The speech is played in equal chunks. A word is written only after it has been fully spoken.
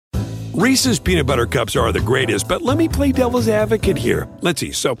Reese's Peanut Butter Cups are the greatest, but let me play devil's advocate here. Let's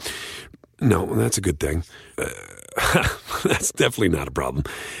see. So, no, that's a good thing. That's definitely not a problem.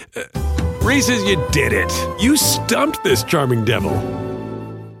 Reese's, you did it. You stumped this charming devil.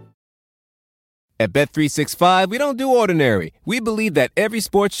 At Bet365, we don't do ordinary. We believe that every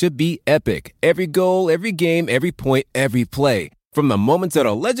sport should be epic. Every goal, every game, every point, every play. From the moments that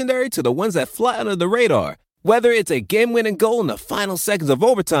are legendary to the ones that fly under the radar. Whether it's a game-winning goal in the final seconds of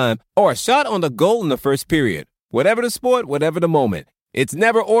overtime or a shot on the goal in the first period. Whatever the sport, whatever the moment. It's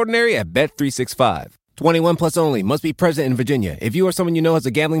never ordinary at Bet365. 21 plus only. Must be present in Virginia. If you or someone you know has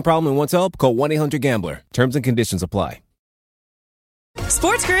a gambling problem and wants help, call 1-800-GAMBLER. Terms and conditions apply.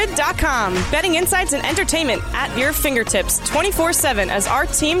 SportsGrid.com. Betting insights and entertainment at your fingertips 24/7 as our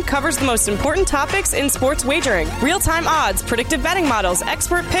team covers the most important topics in sports wagering. Real-time odds, predictive betting models,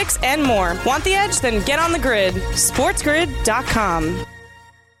 expert picks, and more. Want the edge? Then get on the grid. SportsGrid.com.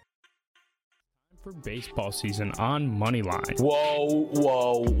 For baseball season on Moneyline.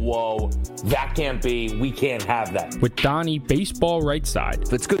 Whoa. That can't be. We can't have that. With Donnie, Baseball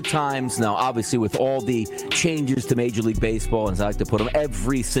Rightside. It's good times now, obviously, with all the changes to Major League Baseball, and as I like to put them,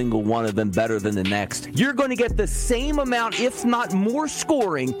 every single one of them better than the next. You're going to get the same amount, if not more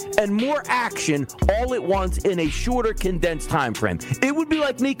scoring and more action all at once in a shorter, condensed time frame. It would be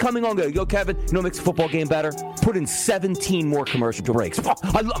like me coming on and go, yo, Kevin, you know what makes a football game better? Put in 17 more commercial breaks.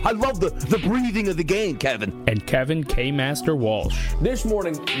 I love the breathing of the game, Kevin. And Kevin K. Master Walsh. This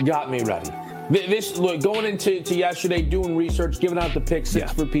morning got me ready. Look, going into yesterday, doing research, giving out the pick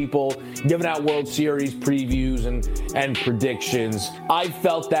six for people, giving out World Series previews and predictions. I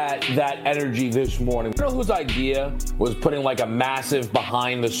felt that energy this morning. You know whose idea was putting like a massive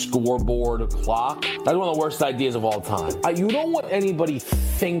behind the scoreboard clock? That's one of the worst ideas of all time. You don't want anybody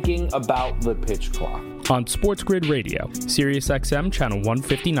thinking about the pitch clock. On Sports Grid Radio, Sirius XM Channel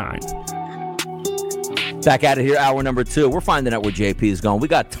 159. Back at it here, hour number 2. We're finding out where JP is going. We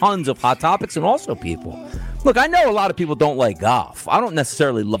got tons of hot topics and also people. Look, I know a lot of people don't like golf. I don't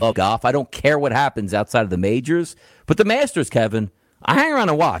necessarily love golf. I don't care what happens outside of the majors. But the Masters, Kevin, I hang around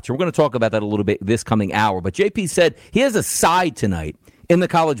and watch. We're going to talk about that a little bit this coming hour. But JP said he has a side tonight in the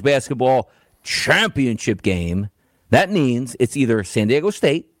college basketball championship game. That means it's either San Diego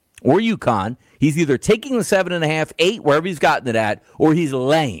State or UConn. He's either taking the 7.5, 8, wherever he's gotten it at, or he's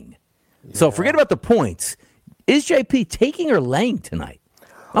laying. So forget about the points. Is JP taking or laying tonight?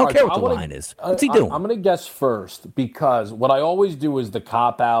 I don't care what the line is. What's he doing? I'm going to guess first because what I always do is the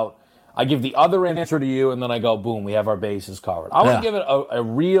cop-out. I give the other answer to you, and then I go, boom, we have our bases covered. I want to give it a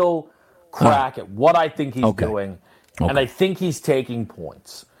real crack at what I think he's doing, and I think he's taking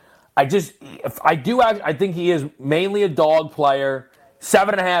points. I think he is mainly a dog player.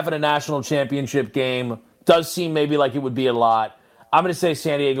 7.5 in a national championship game does seem maybe like it would be a lot. I'm going to say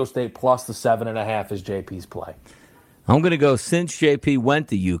San Diego State plus the 7.5 is JP's play. I'm going to go, since JP went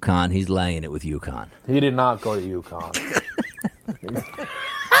to UConn, he's laying it with UConn. He did not go to UConn.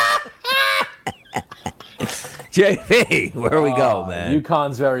 JP, where we go, man?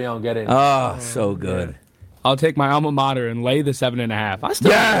 UConn's very own. Get in. Oh, so good. I'll take my alma mater and lay the 7.5. I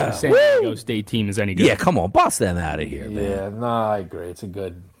still don't think the San Diego State team is any good. Yeah, come on, bust them out of here, man. Yeah, no, I agree. It's a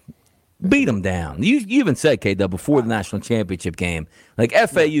good... Beat them down. You even said, K, though, before the national championship game, like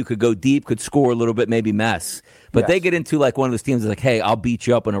FAU could go deep, could score a little bit, maybe mess. But they get into like one of those teams that's like, hey, I'll beat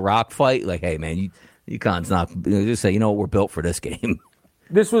you up in a rock fight. Like, hey, man, UConn's not. Just say, you know what, we're built for this game.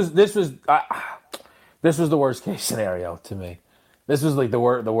 This was the worst case scenario to me. This was like the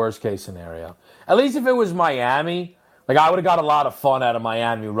worst case scenario. At least if it was Miami, like I would have got a lot of fun out of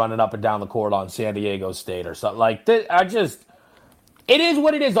Miami running up and down the court on San Diego State or something like that. It is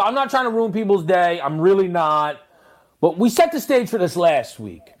what it is. I'm not trying to ruin people's day. I'm really not. But we set the stage for this last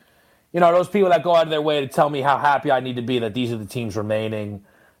week. You know, those people that go out of their way to tell me how happy I need to be that these are the teams remaining.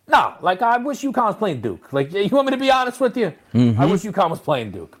 No, like I wish UConn was playing Duke. Like, you want me to be honest with you? Mm-hmm. I wish UConn was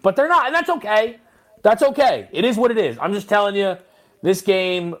playing Duke. But they're not, and that's okay. That's okay. It is what it is. I'm just telling you, this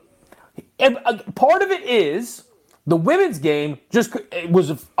game, part of it is the women's game it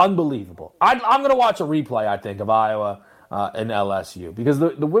was unbelievable. I'm going to watch a replay, I think, of Iowa and LSU because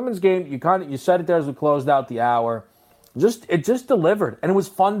the women's game, you said it there as we closed out the hour. It just delivered, and it was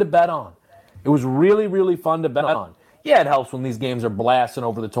fun to bet on. It was really, really fun to bet on. Yeah, it helps when these games are blasting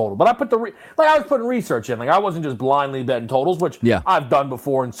over the total. But I was putting research in. Like I wasn't just blindly betting totals, which I've done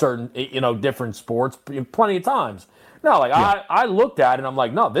before in certain different sports plenty of times. No, I looked at it and I'm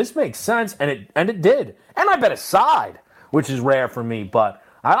like, no, this makes sense, and it did. And I bet a side, which is rare for me, but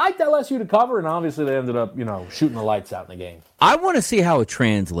I liked LSU to cover, and obviously they ended up shooting the lights out in the game. I want to see how it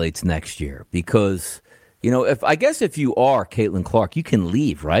translates next year because If you are Caitlin Clark, you can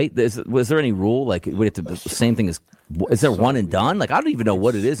leave, right? Was there any rule like would it the same thing as? Is there one and done? Like I don't even know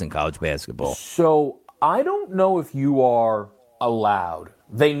what it is in college basketball. So I don't know if you are allowed.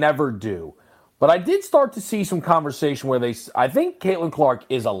 They never do. But I did start to see some conversation where I think Caitlin Clark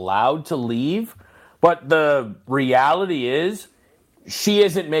is allowed to leave, but the reality is she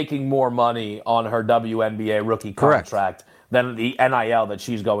isn't making more money on her WNBA rookie contract than the NIL that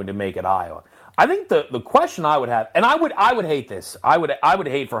she's going to make at Iowa. I think the question I would have, and I would hate this. I would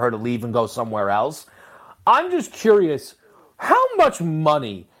hate for her to leave and go somewhere else. I'm just curious, how much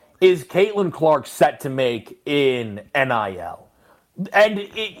money is Caitlin Clark set to make in NIL? And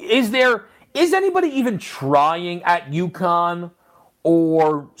is anybody even trying at UConn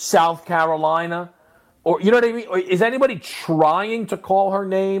or South Carolina? Or you know what I mean? Or is anybody trying to call her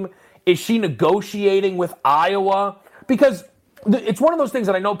name? Is she negotiating with Iowa? Because it's one of those things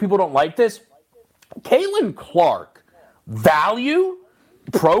that I know people don't like this. Caitlin Clark, value,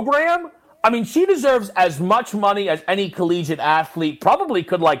 program, I mean, she deserves as much money as any collegiate athlete probably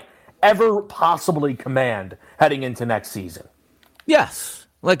could ever possibly command heading into next season. Yes.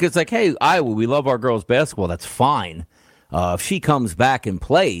 It's like, hey, Iowa, we love our girls' basketball. That's fine. If she comes back and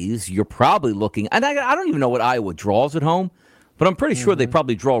plays, you're probably looking. And I don't even know what Iowa draws at home, but I'm pretty sure they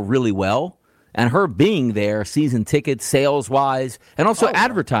probably draw really well. And her being there, season tickets, sales-wise, and also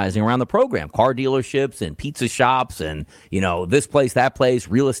advertising around the program, car dealerships and pizza shops and, this place, that place,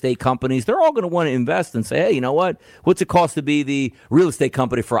 real estate companies, they're all going to want to invest and say, hey, you know what? What's it cost to be the real estate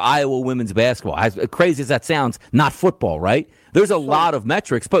company for Iowa women's basketball? As crazy as that sounds, not football, right? There's a lot of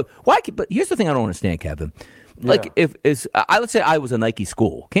metrics. But why? But here's the thing I don't understand, Kevin. Let's say I was a Nike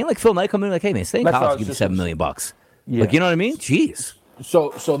school. Can't Phil Knight come in hey, man, stay in college, give you $7 million. Yeah. You know what I mean? Jeez.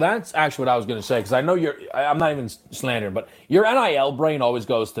 So that's actually what I was going to say, because I know I'm not even slandering, but your NIL brain always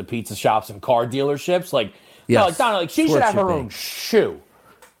goes to pizza shops and car dealerships. Donnie, she should have her own shoe.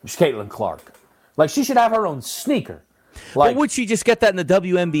 Caitlin Clark. She should have her own sneaker. But would she just get that in the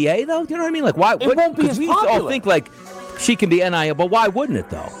WNBA, though? You know what I mean? Why? It won't be as we popular. all think, she can be NIL, but why wouldn't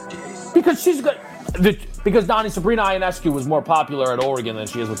it, though? Because she's got... Because, Donnie, Sabrina Ionescu was more popular at Oregon than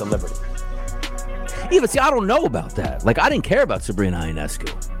she is with the Liberty. Yeah, but see, I don't know about that. I didn't care about Sabrina Ionescu.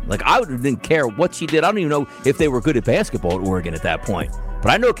 I didn't care what she did. I don't even know if they were good at basketball at Oregon at that point.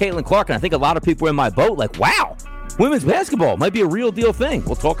 But I know Caitlin Clark, and I think a lot of people were in my boat wow, women's basketball might be a real deal thing.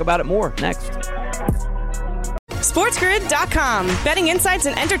 We'll talk about it more next. SportsGrid.com. Betting insights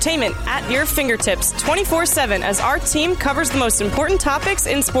and entertainment at your fingertips 24/7 as our team covers the most important topics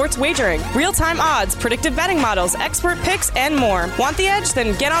in sports wagering. Real-time odds, predictive betting models, expert picks, and more. Want the edge?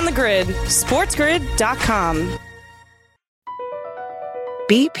 Then get on the grid. SportsGrid.com.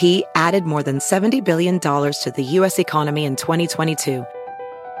 BP added more than $70 billion to the U.S. economy in 2022.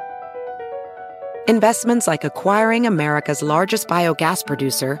 Investments like acquiring America's largest biogas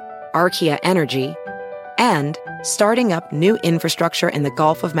producer, Archaea Energy, and starting up new infrastructure in the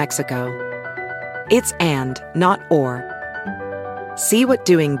Gulf of Mexico. It's and, not or. See what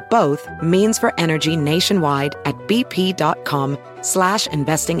doing both means for energy nationwide at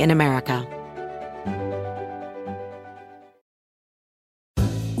bp.com/investing in America.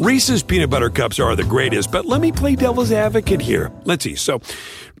 Reese's peanut butter cups are the greatest, but let me play devil's advocate here. Let's see. So,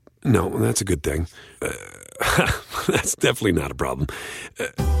 no, that's a good thing. That's definitely not a problem.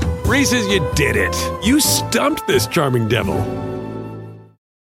 Reese's, you did it. You stumped this charming devil.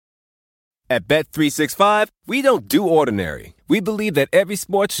 At Bet365, we don't do ordinary. We believe that every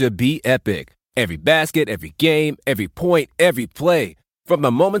sport should be epic. Every basket, every game, every point, every play. From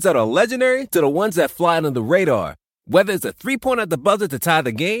the moments that are legendary to the ones that fly under the radar. Whether it's a three-pointer at the buzzer to tie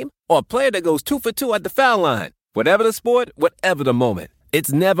the game or a player that goes 2 for 2 at the foul line. Whatever the sport, whatever the moment.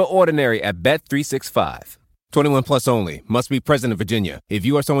 It's never ordinary at Bet365. 21 plus only. Must be present in Virginia. If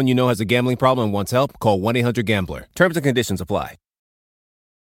you or someone you know has a gambling problem and wants help, call 1-800-GAMBLER. Terms and conditions apply.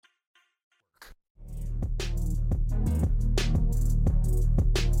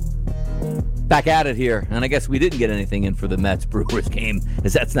 Back at it here, and I guess we didn't get anything in for the Mets-Brewers game,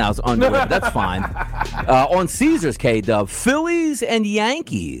 as that's now underway, but that's fine. On Caesars, K-Dub, Phillies and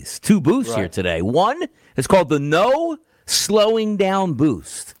Yankees, 2 boosts here today. One is called the No Slowing Down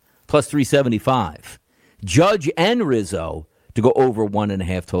Boost, plus 375. Judge and Rizzo to go over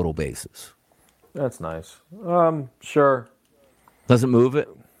 1.5 total bases. That's nice. Sure. Doesn't move it?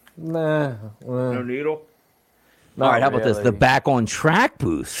 Nah. No needle? Not All right, how about this? really. The back on track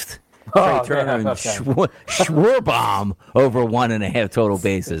boost. Trey Turner and Schwarbaum over 1.5 total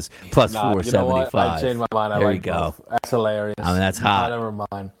bases, plus 475. I changed my mind. There you go. Both. That's hilarious. I mean, that's hot. Never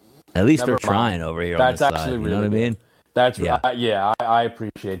mind. At least Never they're trying mind. over here That's on this actually side. really You know what I mean? That's I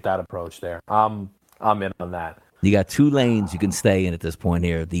appreciate that approach there. I'm in on that. You got two lanes you can stay in at this point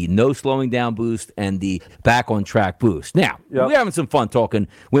here, the no slowing down boost and the back on track boost. Now, We're having some fun talking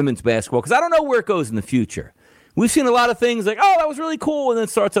women's basketball because I don't know where it goes in the future. We've seen a lot of things like, oh, that was really cool, and then it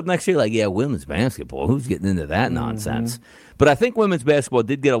starts up next year like, yeah, women's basketball, who's getting into that nonsense? But I think women's basketball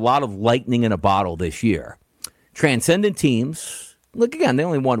did get a lot of lightning in a bottle this year. Transcendent teams, look, again, they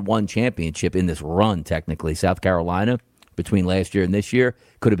only won one championship in this run, technically. South Carolina, between last year and this year,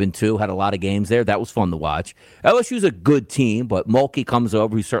 could have been two, had a lot of games there. That was fun to watch. LSU's a good team, but Mulkey comes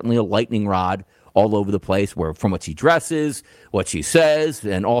over. He's certainly a lightning rod all over the place, where from what she dresses, what she says,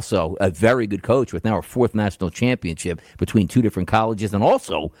 and also a very good coach with now her fourth national championship between two different colleges, and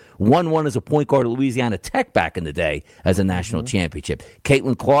also won one as a point guard at Louisiana Tech back in the day as a national championship.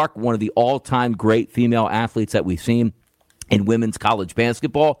 Caitlin Clark, one of the all-time great female athletes that we've seen in women's college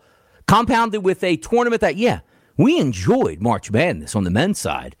basketball, compounded with a tournament that, we enjoyed March Madness on the men's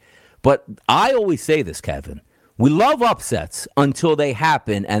side. But I always say this, Kevin. We love upsets until they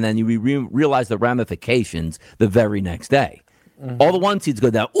happen, and then you realize the ramifications the very next day. All the one seeds go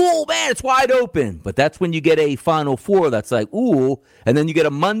down. Oh, man, it's wide open. But that's when you get a Final Four that's like, ooh. And then you get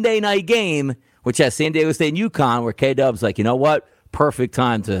a Monday night game, which has San Diego State and UConn, where K-Dub's like, you know what? Perfect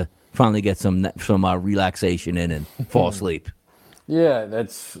time to finally get some relaxation in and fall asleep. Yeah,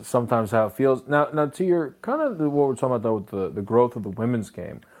 that's sometimes how it feels. Now to your kind of what we're talking about, though, with the growth of the women's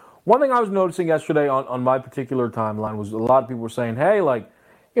game. One thing I was noticing yesterday on my particular timeline was a lot of people were saying, hey,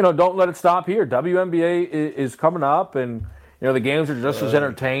 don't let it stop here. WNBA is coming up, and, the games are just as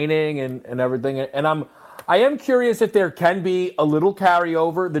entertaining and everything. And I am curious if there can be a little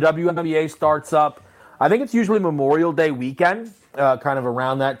carryover. The WNBA starts up, I think it's usually Memorial Day weekend, kind of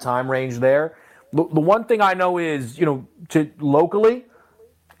around that time range there. The one thing I know is, to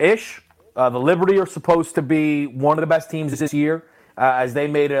locally-ish, the Liberty are supposed to be one of the best teams this year, as they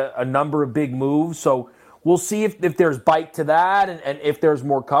made a number of big moves. So we'll see if there's bite to that and if there's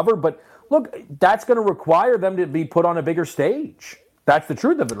more cover. But, look, that's going to require them to be put on a bigger stage. That's the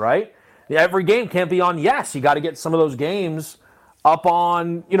truth of it, right? Every game can't be on YES. You got to get some of those games up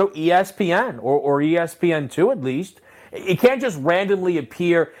on, ESPN or ESPN2 at least. It can't just randomly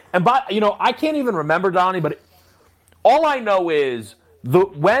appear. And, I can't even remember, Donnie, but all I know is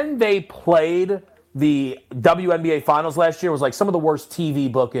when they played the WNBA Finals last year was like some of the worst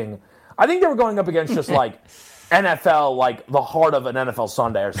TV booking. I think they were going up against just like NFL, like the heart of an NFL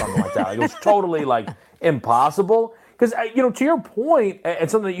Sunday or something like that. Like, it was totally like impossible. Because, to your point,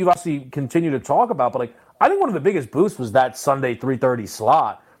 and something that you've obviously continued to talk about, but like I think one of the biggest boosts was that Sunday 3:30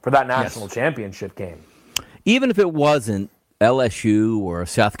 slot for that national championship game. Even if it wasn't LSU or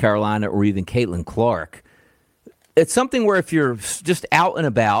South Carolina or even Caitlin Clark, it's something where if you're just out and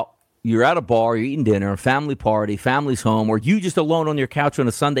about, you're at a bar, you're eating dinner, family party, family's home, or you just alone on your couch on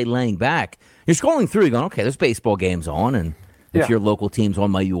a Sunday laying back, you're scrolling through, you're going, okay, there's baseball games on, and if your local team's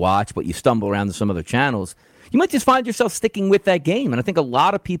on, you watch, but you stumble around to some other channels, you might just find yourself sticking with that game. And I think a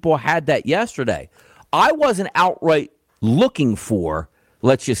lot of people had that yesterday. I wasn't outright looking for,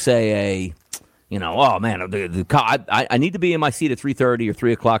 let's just say, oh, man, I need to be in my seat at 3:30 or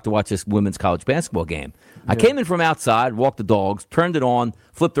 3 o'clock to watch this women's college basketball game. I came in from outside, walked the dogs, turned it on,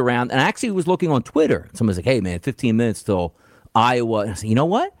 flipped around, and actually was looking on Twitter. Somebody's like, hey, man, 15 minutes till Iowa. And I said, you know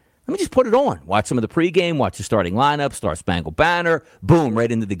what? Let me just put it on. Watch some of the pregame, watch the starting lineup, Star Spangled Banner, boom,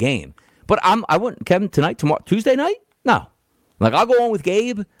 right into the game. But I wouldn't, Kevin, tonight, tomorrow, Tuesday night? No. Like, I'll go on with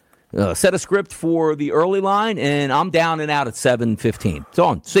Gabe, set a script for the early line, and I'm down and out at 7:15. It's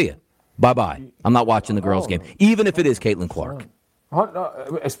on. See ya. Bye-bye. I'm not watching the girls' game, even if it is Caitlin Clark.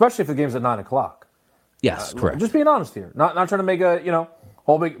 Especially if the game's at 9 o'clock. Yes, correct. Just being honest here. Not trying to make a,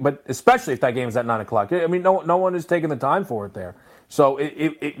 whole big, but especially if that game's at 9 o'clock. I mean, no one is taking the time for it there. So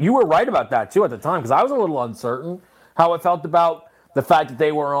you were right about that, too, at the time, because I was a little uncertain how I felt about the fact that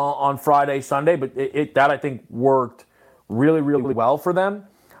they were on Friday, Sunday, but that, I think, worked really, really well for them.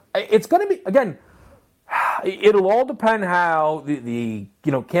 It's going to be, again, it'll all depend how the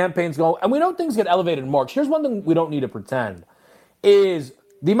campaigns go. And we know things get elevated in March. Here's one thing we don't need to pretend is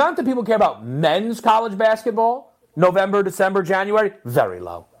the amount that people care about men's college basketball, November, December, January, very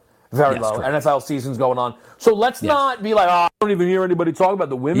low. Very low. Correct. NFL season's going on. So let's not be like, I don't even hear anybody talk about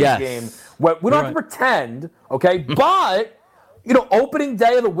the women's game. We don't have to pretend, okay? But, opening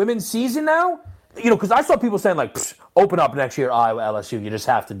day of the women's season now, because I saw people saying, like, open up next year, Iowa, LSU. You just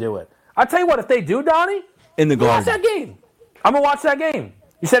have to do it. I tell you what, if they do, Donnie, in the Garden. Watch that game. I'm going to watch that game.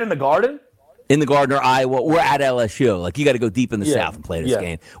 You said in the Garden? In the Garden or Iowa or at LSU. Like, you got to go deep in the South and play this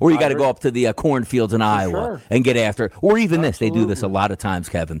game. Or you got to go up to the cornfields in Iowa and get after it. Or even this. They do this a lot of times,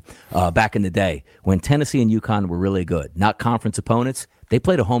 Kevin. Back in the day, when Tennessee and UConn were really good, not conference opponents, they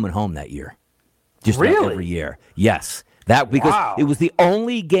played a home and home that year. just really? every year. Yes. Because it was the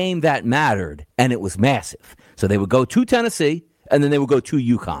only game that mattered, and it was massive. So they would go to Tennessee, and then they would go to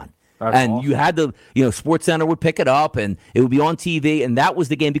UConn. That's and awesome. you had the, Sports Center would pick it up, and it would be on TV, and that was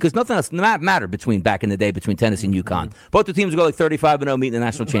the game because nothing else mattered back in the day between Tennessee and UConn. Both the teams would go like 35-0, meet in the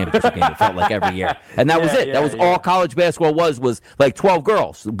national championship game. It felt like every year, and that was it. That was all college basketball was like 12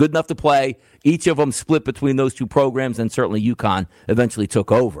 girls, good enough to play. Each of them split between those two programs, and certainly UConn eventually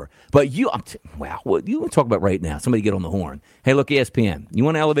took over. But what you want to talk about right now? Somebody get on the horn. Hey, look, ESPN, you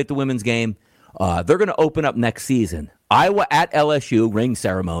want to elevate the women's game? They're going to open up next season. Iowa at LSU, ring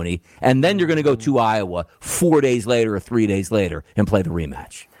ceremony, and then you're going to go to Iowa 4 days later or 3 days later and play the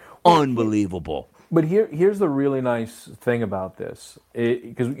rematch. Unbelievable. But here's the really nice thing about this,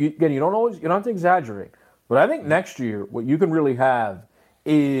 because you don't have to exaggerate. But I think next year what you can really have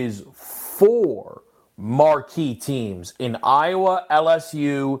is 4 marquee teams in Iowa,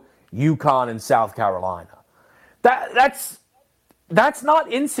 LSU, UConn, and South Carolina. That's not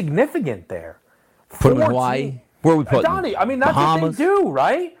insignificant there. Put them in Hawaii. Where are we putting Donnie, I mean, that's Bahamas? what they do,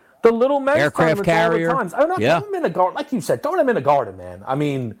 right? The little men's Aircraft carrier. Throw them in the garden. Like you said, throw them in the garden, man. I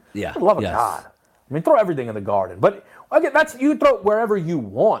mean, for the love of God. I mean, throw everything in the garden. But again, you throw it wherever you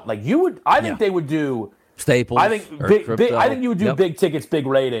want. Like you would, I think they would do Staples. I think I think you would do big tickets, big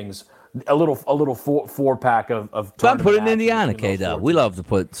ratings. A little 4-pack of. So I'm putting Indiana, K-Dub. We love to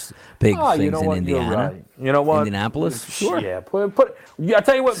put big things in Indiana. Right. You know what? Indianapolis? Sure. Yeah, put. I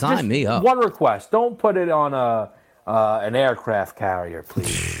tell you what. Sign me up. One request: don't put it on an aircraft carrier,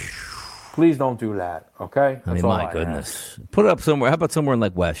 please. Please don't do that. Okay. That's my goodness. Put it up somewhere. How about somewhere in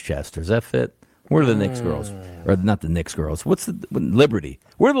like Westchester? Does that fit? Where are the Knicks girls? Or not the Knicks girls? What's the Liberty?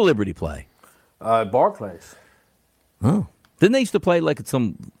 Where do the Liberty play? Barclays. Oh. Didn't they used to play like at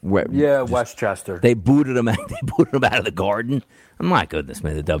some? Westchester. They booted them out. They booted them out of the Garden. My goodness,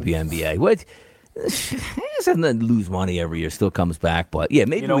 man, the WNBA. What? Doesn't lose money every year. Still comes back, but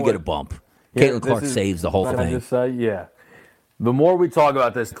maybe we get a bump. Caitlin Clark saves the whole thing. Just say, the more we talk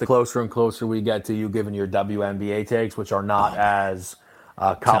about this, the closer and closer we get to you giving your WNBA takes, which are not as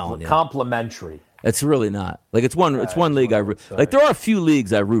complimentary. It's really not. Like it's one league I root. Like there are a few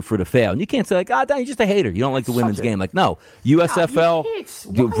leagues I root for to fail, and you can't say like, Don, you're just a hater. You don't like the women's game. Like no, USFL,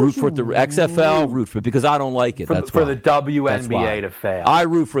 root for it. The XFL, root for it because I don't like it. That's for the WNBA to fail. I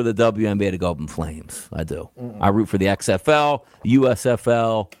root for the WNBA to go up in flames. I do. I root for the XFL,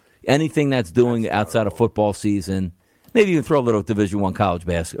 USFL, anything that's doing outside of football season. Maybe even throw a little Division I college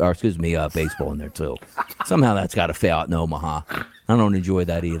baseball in there too. Somehow that's got to fail out in Omaha. I don't enjoy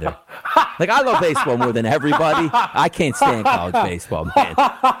that either. Like I love baseball more than everybody. I can't stand college baseball, man.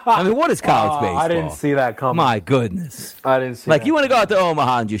 I mean, what is college baseball? I didn't see that coming. My goodness. I didn't see. Like you want to go out to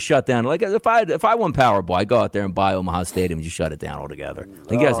Omaha and just shut down. Like if I won Powerball, I go out there and buy Omaha Stadium and just shut it down altogether.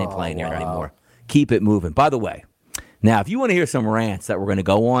 Like you guys ain't playing there anymore. Keep it moving. By the way. Now, if you want to hear some rants that we're going to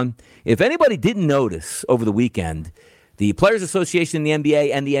go on, if anybody didn't notice over the weekend, the Players Association in the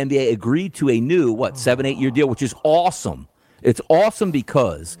NBA and the NBA agreed to a new, 7-8 year deal, which is awesome. It's awesome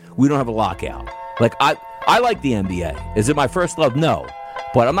because we don't have a lockout. Like, I like the NBA. Is it my first love? No.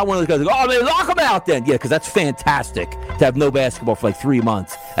 But I'm not one of those guys that go, lock them out then. Yeah, because that's fantastic to have no basketball for like 3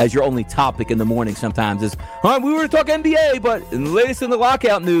 months as your only topic in the morning sometimes is, we were to talk NBA, but in the latest in the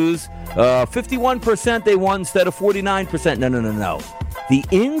lockout news, 51% they won instead of 49%. No. The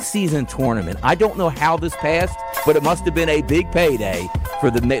in-season tournament, I don't know how this passed, but it must have been a big payday for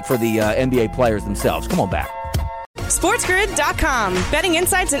the NBA players themselves. Come on back. SportsGrid.com. Betting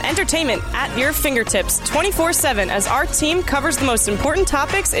insights and entertainment at your fingertips 24/7 as our team covers the most important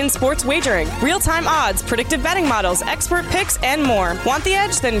topics in sports wagering. Real-time odds, predictive betting models, expert picks, and more. Want the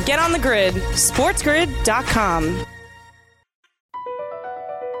edge? Then get on the grid. SportsGrid.com.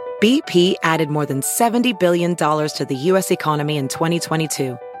 BP added more than $70 billion to the U.S. economy in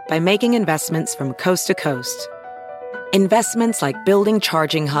 2022 by making investments from coast to coast. Investments like building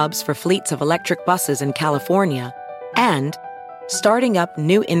charging hubs for fleets of electric buses in California and starting up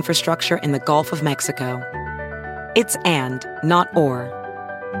new infrastructure in the Gulf of Mexico. It's and, not or.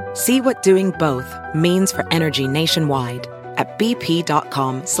 See what doing both means for energy nationwide at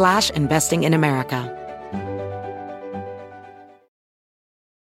bp.com/investing in America.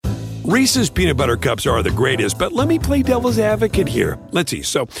 Reese's peanut butter cups are the greatest, but let me play devil's advocate here. Let's see.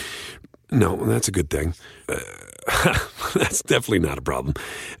 So, no, that's a good thing. That's definitely not a problem.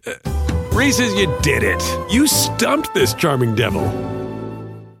 Reese's, you did it. You stumped this charming devil.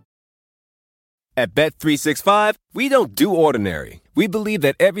 At Bet365, we don't do ordinary. We believe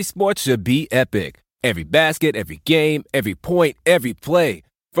that every sport should be epic. Every basket, every game, every point, every play.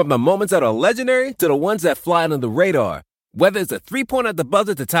 From the moments that are legendary to the ones that fly under the radar. Whether it's a 3-pointer at the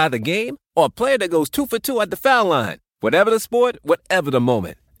buzzer to tie the game or a player that goes 2 for 2 at the foul line. Whatever the sport, whatever the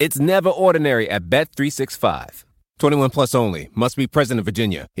moment. It's never ordinary at Bet365. 21 plus only. Must be present in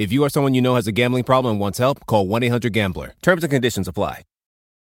Virginia. If you or someone you know has a gambling problem and wants help, call 1-800-GAMBLER. Terms and conditions apply.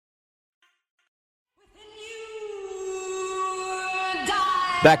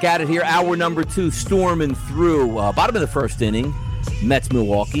 Back at it here, hour number 2, storming through. Bottom of the first inning,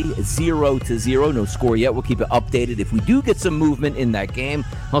 Mets-Milwaukee, 0-0, no score yet. We'll keep it updated if we do get some movement in that game.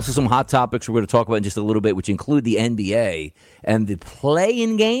 Also some hot topics we're going to talk about in just a little bit, which include the NBA and the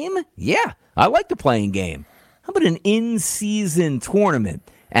play-in game. Yeah, I like the play-in game. How about an in-season tournament?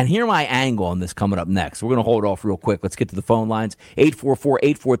 And hear my angle on this coming up next. We're going to hold off real quick. Let's get to the phone lines.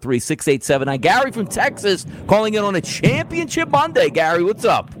 844-843-6879. Gary from Texas calling in on a championship Monday. Gary, what's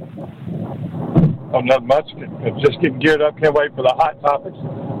up? Oh, not much. Just getting geared up. Can't wait for the hot topics.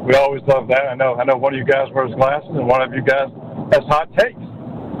 We always love that. I know one of you guys wears glasses and one of you guys has hot takes.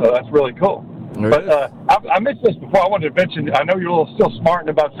 So that's really cool. But I mentioned this before. I wanted to mention, I know you're a little still smarting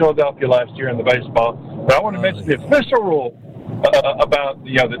about Philadelphia last year in the baseball, but I want to mention the official rule about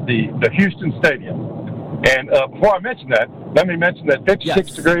the Houston Stadium. And before I mention that, let me mention that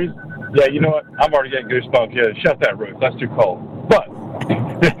 56 degrees. Yeah, you know what? I'm already getting goosebumps. Yeah, shut that roof. That's too cold. But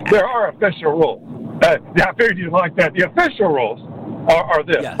there are official rules. I figured you'd like that. The official rules are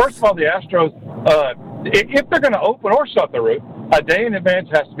this. Yes. First of all, the Astros, if they're going to open or shut the roof, a day in advance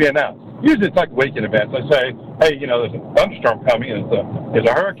has to be announced. Usually it's like a week in advance. They say, hey, there's a thunderstorm coming, and there's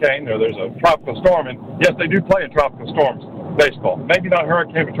a hurricane, or there's a tropical storm. And, yes, they do play in tropical storms baseball. Maybe not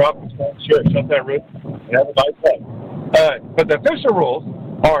hurricane, but tropical storm. Sure, shut that roof and have a nice day. But the official rules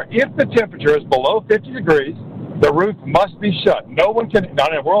are if the temperature is below 50 degrees, the roof must be shut. No one can,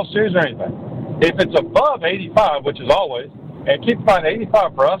 not in a World Series or anything. If it's above 85, which is always, and keep in mind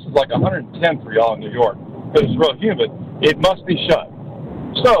 85 for us is like 110 for y'all in New York, because it's real humid, it must be shut.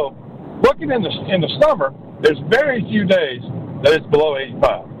 So, looking in the summer, there's very few days that it's below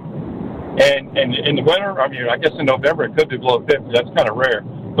 85. And in the winter, I guess in November it could be below 50. That's kind of rare.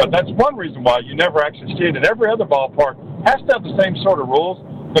 But that's one reason why you never actually see it. And every other ballpark has to have the same sort of rules,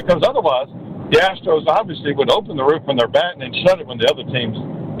 because otherwise the Astros obviously would open the roof when they're batting and shut it when the other team's,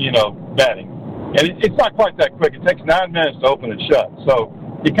 batting. And it's not quite that quick. It takes 9 minutes to open and shut. So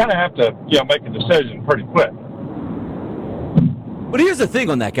you kind of have to, make a decision pretty quick. But here's the thing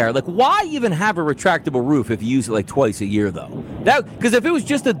on that, Gary. Like, why even have a retractable roof if you use it like twice a year, though? Because if it was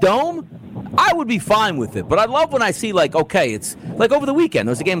just a dome, I would be fine with it. But I love when I see, it's like over the weekend.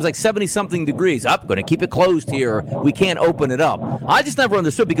 There was a game that was like 70-something degrees. I'm going to keep it closed here. We can't open it up. I just never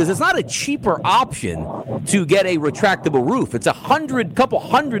understood, because it's not a cheaper option to get a retractable roof. It's couple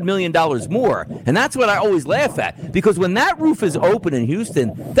 $100 million more. And that's what I always laugh at. Because when that roof is open in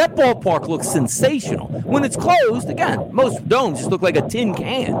Houston, that ballpark looks sensational. When it's closed, again, most domes just look like a tin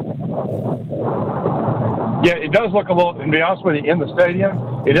can. Yeah, it does look a little, and to be honest with you, in the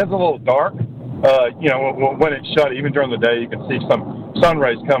stadium, it is a little dark. When it's shut, even during the day, you can see some sun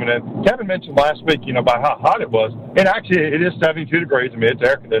rays coming in. Kevin mentioned last week, about how hot it was. And actually, it is 72 degrees. It's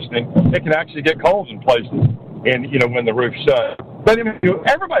air conditioning. It can actually get cold in places, and, when the roof's shut. But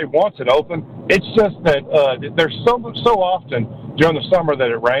everybody wants it open. It's just that there's so often during the summer that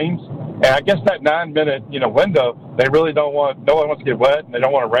it rains. And I guess that 9-minute, window, they really no one wants to get wet, and they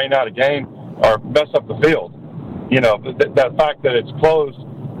don't want to rain out a game or mess up the field. The fact that it's closed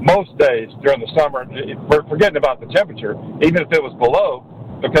most days during the summer, we're forgetting about the temperature, even if it was below,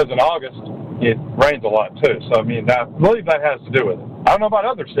 because in August it rains a lot too. So, I believe that has to do with it. I don't know about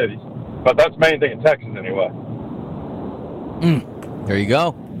other cities, but that's the main thing in Texas anyway. There you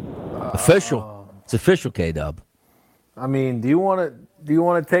go. Official. It's official, K-Dub. Do you want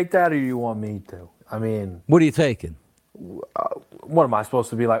to take that, or do you want me to? What are you taking? What am I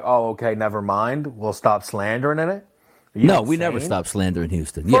supposed to be like? Oh, okay, never mind. We'll stop slandering in it. No, we never stop slandering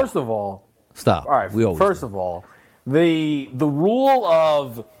Houston. First of all, stop. All right. First of all, the rule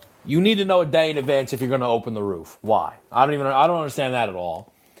of you need to know a day in advance if you're going to open the roof. Why? I don't understand that at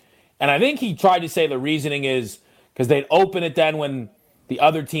all. And I think he tried to say the reasoning is because they'd open it then when the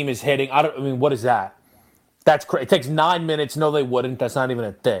other team is hitting. What is that? That's it takes 9 minutes. No, they wouldn't. That's not even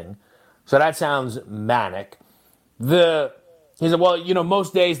a thing. So that sounds manic. He said, well,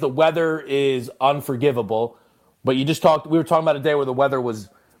 most days the weather is unforgivable, but we were talking about a day where the weather was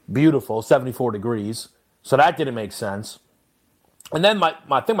beautiful, 74 degrees. So that didn't make sense. And then my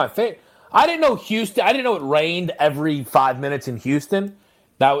favorite, I didn't know it rained every 5 minutes in Houston.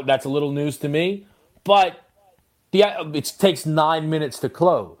 That's a little news to me. But it takes 9 minutes to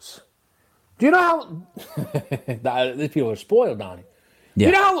close. Do you know how these people are spoiled, Donnie? Yeah.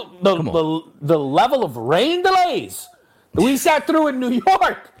 You know how the level of rain delays that we sat through in New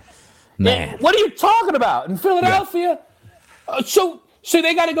York? Man. What are you talking about? In Philadelphia? Yeah. So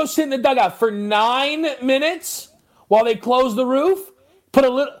they got to go sit in the dugout for 9 minutes while they close the roof?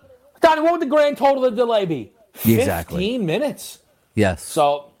 Donnie, what would the grand total of the delay be? 15 minutes. Yes.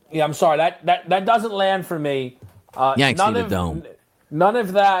 So, yeah, I'm sorry. That doesn't land for me. Yanks need a dome. None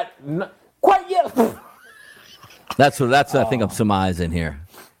of that. Quite yet. That's I think I'm surmising here.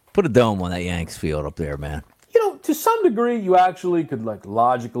 Put a dome on that Yanks field up there, man. To some degree, you actually could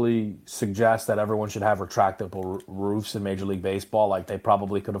logically suggest that everyone should have retractable roofs in Major League Baseball. Like they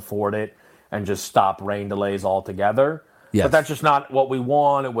probably could afford it and just stop rain delays altogether. Yes. But that's just not what we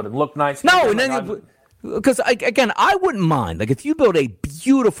want. It wouldn't look nice. No, and then because again, I wouldn't mind. Like if you build a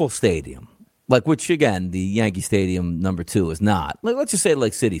beautiful stadium, which again, the Yankee Stadium number 2 is not. Let's just say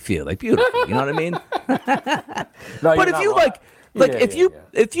like Citi Field, beautiful. You know what I mean? No, but if you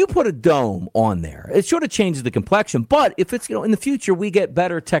if you put a dome on there, it sort of changes the complexion. But if it's in the future we get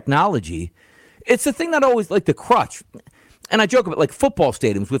better technology, it's the thing that always the crutch. And I joke about football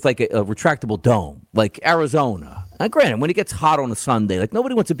stadiums with a retractable dome, like Arizona. Now, granted, when it gets hot on a Sunday,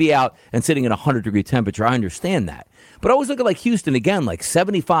 nobody wants to be out and sitting at 100-degree temperature. I understand that. But I always look at Houston again,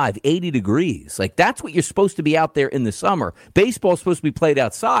 75, 80 degrees. That's what you're supposed to be out there in the summer. Baseball's supposed to be played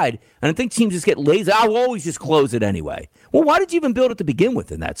outside, and I think teams just get lazy. I'll always just close it anyway. Well, why did you even build it to begin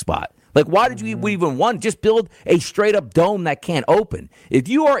with in that spot? Why did you even want to just build a straight-up dome that can't open? If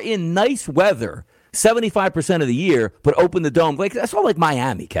you are in nice weather 75% of the year, but open the dome, that's all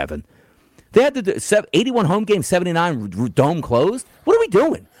Miami, Kevin. They had the 81 home games, 79 dome closed. What are we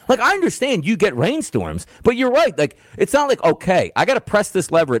doing? I understand you get rainstorms, but you're right. It's not okay, I got to press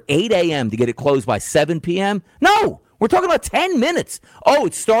this lever at 8 a.m. to get it closed by 7 p.m. No, we're talking about 10 minutes. Oh,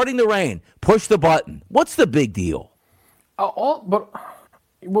 it's starting to rain. Push the button. What's the big deal? But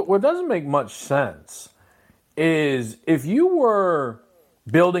what doesn't make much sense is if you were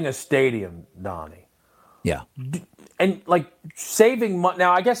building a stadium, Donnie. Yeah. And saving money.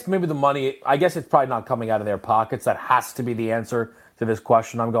 Now, I guess maybe the money, it's probably not coming out of their pockets. That has to be the answer to this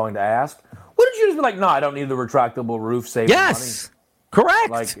question I'm going to ask. Wouldn't you just be no, I don't need the retractable roof, saving money? Yes.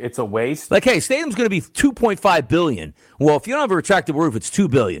 Correct. It's a waste. Hey, stadium's going to be $2.5 billion. Well, if you don't have a retractable roof, it's $2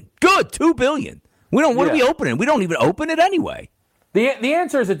 billion. Good, $2 billion. What are we opening? We don't even open it anyway. The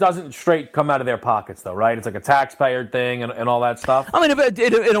answer is it doesn't straight come out of their pockets, though, right? It's a taxpayer thing and all that stuff. I mean,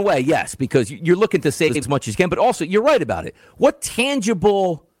 in a way, yes, because you're looking to save as much as you can. But also, you're right about it. What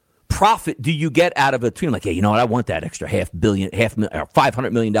tangible profit do you get out of a team? Hey, you know what? I want that extra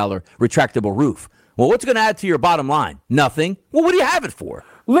 $500 million retractable roof. Well, what's going to add to your bottom line? Nothing. Well, what do you have it for?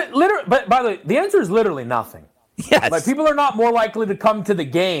 Literally, but by the way, the answer is literally nothing. Yes. People are not more likely to come to the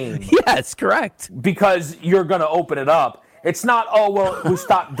game. Yes, correct. Because you're going to open it up. It's not, we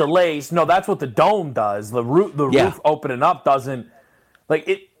stopped delays. No, that's what the dome does. The roof opening up doesn't.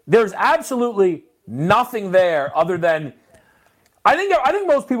 There's absolutely nothing there other than. I think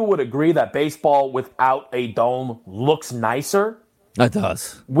most people would agree that baseball without a dome looks nicer. It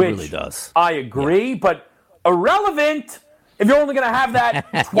does. It really does. I agree, but irrelevant if you're only going to have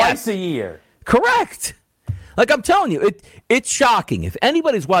that twice a year. Correct. I'm telling you, it's shocking. If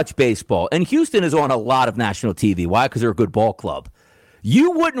anybody's watched baseball, and Houston is on a lot of national TV, why? Because they're a good ball club. You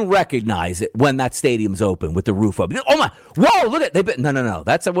wouldn't recognize it when that stadium's open with the roof open. Oh my! Whoa! Look at no.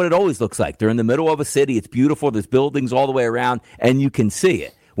 That's what it always looks like. They're in the middle of a city. It's beautiful. There's buildings all the way around, and you can see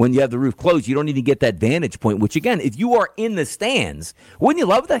it. When you have the roof closed, you don't even get that vantage point. Which again, if you are in the stands, wouldn't you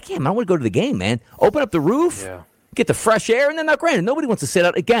love that? I want to go to the game, man. Open up the roof. Yeah. Get the fresh air, and then, now granted, nobody wants to sit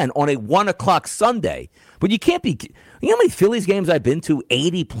out again on a 1 o'clock Sunday. But you can't be. You know how many Phillies games I've been to,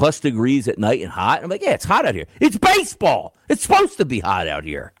 80-plus degrees at night and hot? I'm it's hot out here. It's baseball. It's supposed to be hot out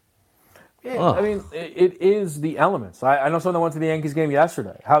here. Yeah, I mean, it is the elements. I know someone that went to the Yankees game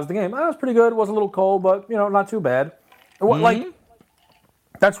yesterday. How's the game? It was pretty good. It was a little cold, but, not too bad.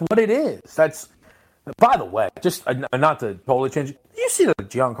 That's what it is. That's. By the way, just not to totally change. Did you see the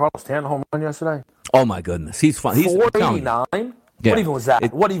Giancarlo Stanton home run yesterday? Oh my goodness, he's fun. He's 489. Yeah. What even was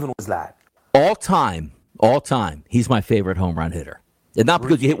that? What even was that? All time. He's my favorite home run hitter. And not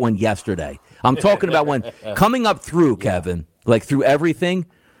because you hit one yesterday. I'm talking about when coming up through, Kevin, through everything.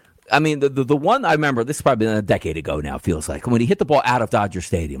 I mean, the one I remember, this is probably a decade ago now, it feels like, when he hit the ball out of Dodger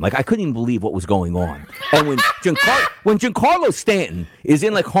Stadium. I couldn't even believe what was going on. And when Giancarlo Stanton is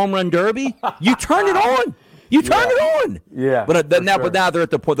in home run derby, you turn it on. You turn it on. Yeah. But now they're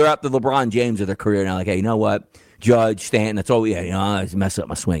at the LeBron James of their career now. Hey, you know what? Judge, Stanton, that's all we had. I messed up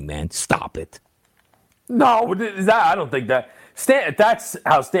my swing, man. Stop it. No, I don't think that. That's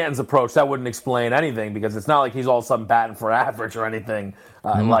how Stanton's approach. That wouldn't explain anything because it's not like he's all of a sudden batting for average or anything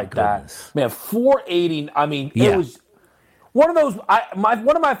like that. Man, 480. I mean, it was. One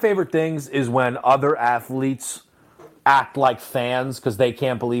of my favorite things is when other athletes act like fans because they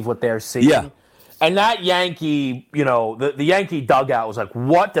can't believe what they're seeing. Yeah. And that Yankee, the Yankee dugout was like,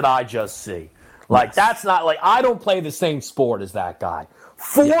 what did I just see? Like, That's not like, I don't play the same sport as that guy.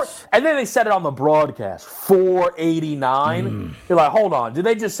 And then they said it on the broadcast, 489. You're like, hold on, did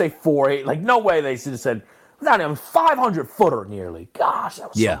they just say 48? Like, no way they should have said, not even 500-footer nearly. Gosh, that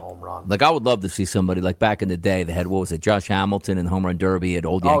was some home run. Like, I would love to see somebody, like back in the day, they had, what was it, Josh Hamilton in the Home Run Derby at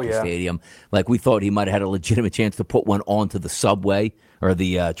Old Yankee Stadium. Like, we thought he might have had a legitimate chance to put one onto the subway or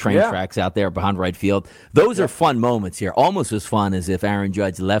the train tracks out there behind right field. Those are fun moments here. Almost as fun as if Aaron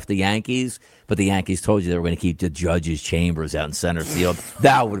Judge left the Yankees, but the Yankees told you they were going to keep the Judge's chambers out in center field.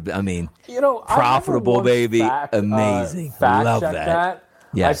 That would have been, profitable, baby. Amazing. Love that.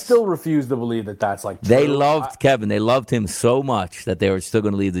 Yes. I still refuse to believe that that's like true. They loved Kevin. They loved him so much that they were still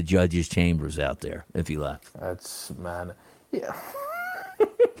going to leave the Judge's chambers out there if he left. Yeah.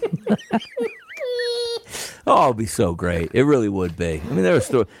 Oh, it'd be so great. It really would be. I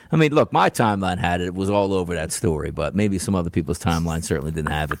mean, look, my timeline had it. It was all over that story, but maybe some other people's timeline certainly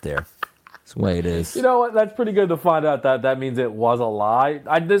didn't have it there. That's the way it is. You know what? That's pretty good to find out that means it was a lie.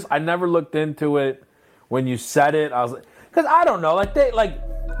 I never looked into it when you said it. I was like, because I don't know,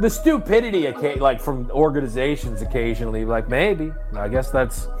 the stupidity, from organizations occasionally, maybe. I guess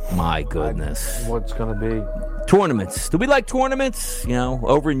that's my goodness what's going to be. Tournaments. Do we like tournaments?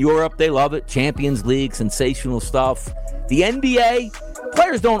 Over in Europe, they love it. Champions League, sensational stuff. The NBA,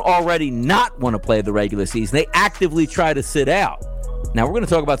 players don't already not want to play the regular season. They actively try to sit out. Now, we're going to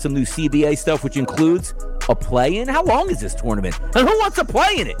talk about some new CBA stuff, which includes a play-in. How long is this tournament? And who wants to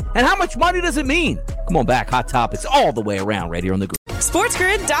play in it? And how much money does it mean? Come on back. Hot topics all the way around right here on the Grid.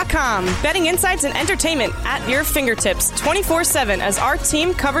 SportsGrid.com. Betting insights and entertainment at your fingertips 24/7 as our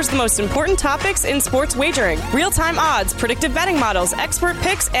team covers the most important topics in sports wagering. Real-time odds, predictive betting models, expert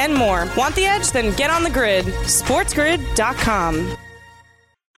picks, and more. Want the edge? Then get on the grid. SportsGrid.com.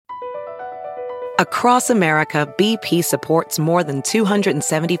 Across America, BP supports more than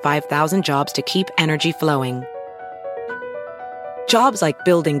 275,000 jobs to keep energy flowing. Jobs like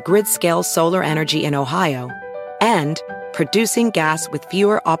building grid-scale solar energy in Ohio and producing gas with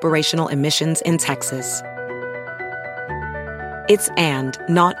fewer operational emissions in Texas. It's and,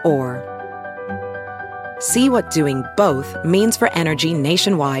 not or. See what doing both means for energy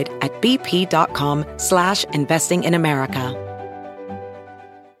nationwide at bp.com/investing in America.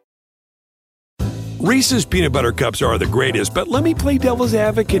 Reese's peanut butter cups are the greatest, but let me play devil's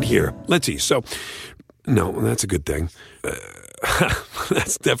advocate here. Let's see. So, no, that's a good thing.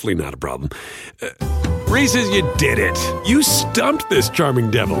 That's definitely not a problem. Reese's, you did it. You stumped this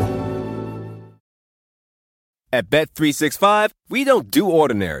charming devil. At Bet365, we don't do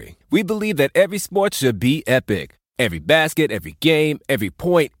ordinary. We believe that every sport should be epic. Every basket, every game, every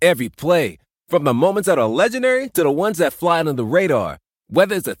point, every play. From the moments that are legendary to the ones that fly under the radar.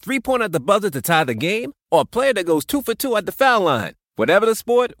 Whether it's a three-pointer at the buzzer to tie the game or a player that goes 2 for 2 at the foul line. Whatever the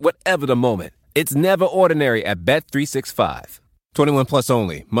sport, whatever the moment. It's never ordinary at Bet365. 21 plus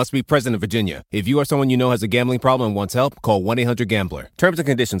only. Must be present in Virginia. If you or someone you know has a gambling problem and wants help, call 1-800-GAMBLER. Terms and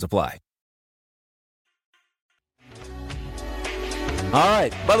conditions apply. All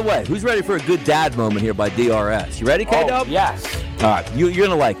right. By the way, who's ready for a good dad moment here by DRS? You ready, K-Dub? Yes. All right. You're going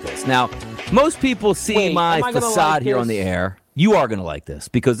to like this. Now, most people see my facade here on the air. You are going to like this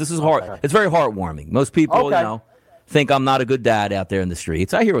because this is hard. Okay. It's very heartwarming. Most people, think I'm not a good dad out there in the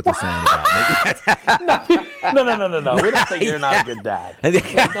streets. I hear what they're saying about me. No. We don't think you're not a good dad.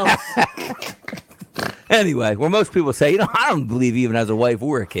 Anyway, where most people say, I don't believe he even has a wife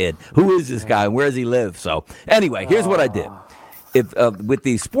or a kid. Who is this guy and where does he live? So anyway, here's what I did. If with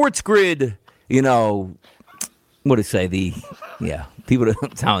the Sports Grid, what do you say? People are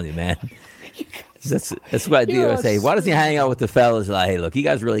telling you, man. That's what I do. I say, why doesn't he hang out with the fellas? Like, hey, look, you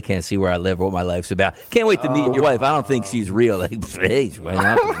guys really can't see where I live or what my life's about. Can't wait to meet your wife. I don't think she's real. Like, hey, why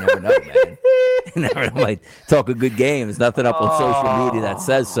not? You never know, man. You never know. Might talk a good game. There's nothing up on social media that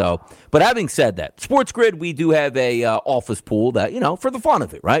says so. But having said that, Sports Grid, we do have a office pool that, for the fun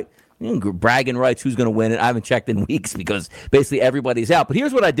of it, right? Bragging rights, who's going to win it? I haven't checked in weeks because basically everybody's out. But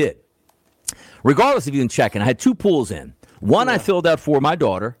here's what I did. Regardless of you checking, I had 2 pools in. One I filled out for my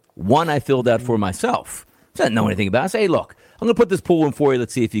daughter. One I filled out for myself. So I didn't know anything about it. I say, hey, look, I'm going to put this pool in for you.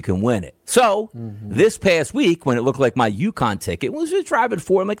 Let's see if you can win it. So this past week, when it looked like my UConn ticket was just driving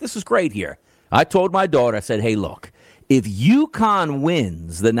for, I'm like, this is great here. I told my daughter, I said, hey, look, if UConn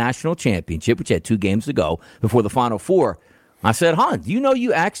wins the national championship, which had 2 games to go before the Final Four, I said, hon, do you know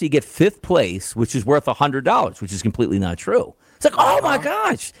you actually get 5th place, which is worth $100, which is completely not true. It's like, oh my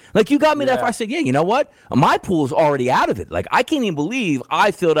gosh. Like, you got me that far. I said, yeah, you know what? My pool's already out of it. Like, I can't even believe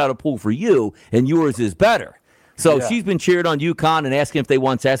I filled out a pool for you and yours is better. So she's been cheered on UConn and asking if they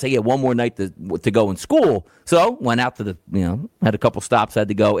want to. I said, yeah, one more night to go in school. So went out to had a couple stops, had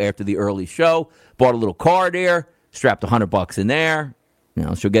to go after the early show, bought a little car there, strapped $100 in there.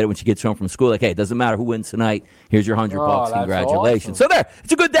 She'll get it when she gets home from school. Like, hey, it doesn't matter who wins tonight. Here's your $100. Congratulations. Awesome. So there,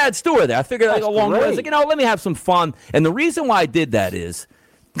 it's a good dad story there. I figured I'd go along with it. Like, let me have some fun. And the reason why I did that is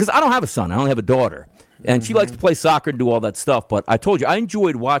because I don't have a son. I only have a daughter. And she likes to play soccer and do all that stuff. But I told you, I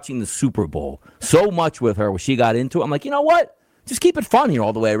enjoyed watching the Super Bowl so much with her when she got into it. I'm like, you know what? Just keep it fun here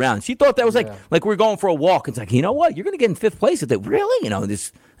all the way around. She thought that was like we're going for a walk. It's like, you know what? You're going to get in fifth place. It's like, really?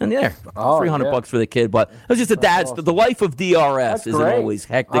 And there, $300 for the kid. But it was just the life of DRS isn't always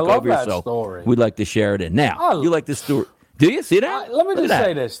hectic over here. So story. We'd like to share it in. Now, you like this story. Do you see that? Let me just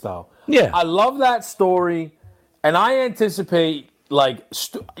say this, though. Yeah. I love that story. And I anticipate,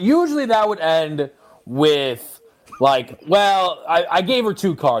 usually that would end with, I gave her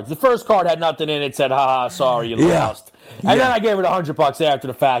 2 cards. The first card had nothing in it. Said, haha, sorry, you lost. And then I gave her the $100 after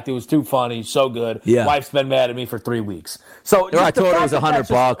the fact. It was too funny, so good. Yeah. Wife's been mad at me for 3 weeks. So I told her it was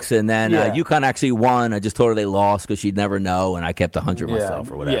 $100, and then UConn actually won. I just told her they lost because she'd never know, and I kept $100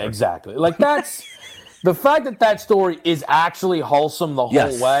 myself or whatever. Yeah, exactly. That's the fact that story is actually wholesome the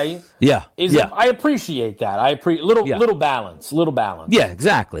whole way. Yeah, I appreciate that. Little balance. Yeah,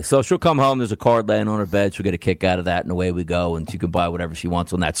 exactly. So she'll come home. There's a card laying on her bed. She'll get a kick out of that, and away we go. And she can buy whatever she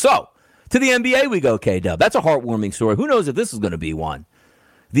wants on that. So to the NBA we go, K-Dub. That's a heartwarming story. Who knows if this is going to be one?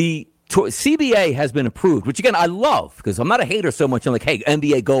 The CBA has been approved, which, again, I love because I'm not a hater so much. I'm like, hey,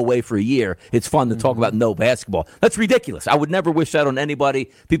 NBA, go away for a year. It's fun to talk about no basketball. That's ridiculous. I would never wish that on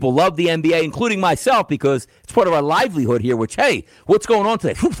anybody. People love the NBA, including myself, because it's part of our livelihood here, which, hey, what's going on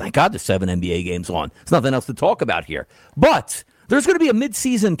today? Whew, thank God there's 7 NBA games on. There's nothing else to talk about here. But there's going to be a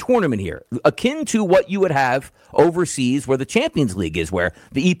midseason tournament here, akin to what you would have overseas where the Champions League is, where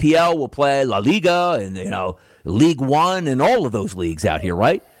the EPL will play La Liga and, League One and all of those leagues out here,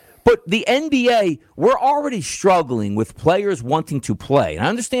 right? But the NBA, we're already struggling with players wanting to play. And I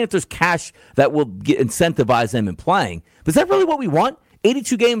understand if there's cash that will incentivize them in playing. But is that really what we want?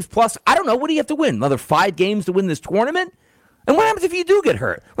 82 games plus? I don't know. What do you have to win? Another 5 games to win this tournament? And what happens if you do get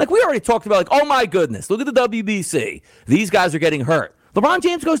hurt? Like, we already talked about, oh, my goodness, look at the WBC. These guys are getting hurt. LeBron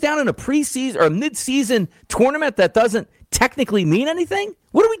James goes down in a preseason or a midseason tournament that doesn't technically mean anything?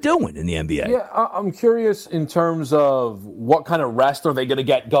 What are we doing in the NBA? Yeah, I'm curious in terms of what kind of rest are they going to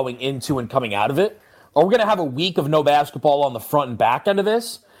get going into and coming out of it? Are we going to have a week of no basketball on the front and back end of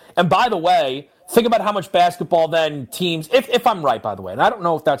this? And by the way, think about how much basketball then teams, if I'm right, by the way, and I don't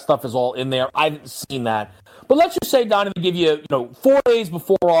know if that stuff is all in there. I haven't seen that. But let's just say, Donnie, they give you, 4 days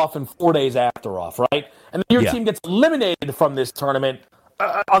before off and 4 days after off, right? And then your team gets eliminated from this tournament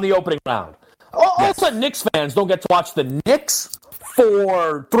on the opening round. All of a sudden, Knicks fans don't get to watch the Knicks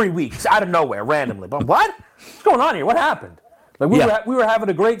for 3 weeks out of nowhere, randomly. But what? What's going on here? What happened? Like we were having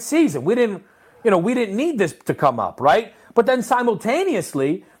a great season. We didn't need this to come up, right? But then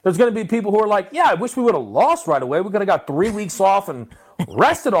simultaneously, there's going to be people who are like, yeah, I wish we would have lost right away. We could have got 3 weeks off and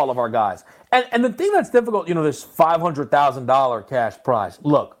rested all of our guys. And the thing that's difficult, this $500,000 cash prize.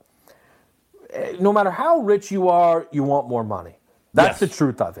 Look, no matter how rich you are, you want more money. That's the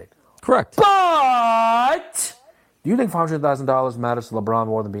truth of it. Correct. But do you think $500,000 matters to LeBron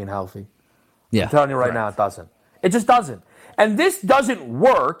more than being healthy? Yeah. I'm telling you right now, it doesn't. It just doesn't. And this doesn't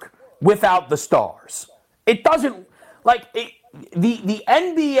work without the stars. It doesn't, the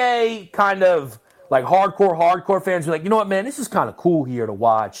NBA kind of, hardcore fans are like, you know what, man, this is kind of cool here to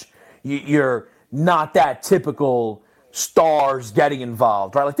watch. You're not that typical stars getting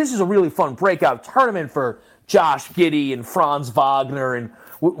involved, right? Like, this is a really fun breakout tournament for Josh Giddey and Franz Wagner and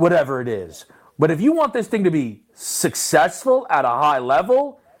whatever it is. But if you want this thing to be successful at a high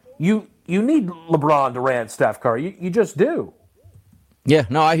level, you need LeBron, Durant, Steph Curry. You just do. Yeah,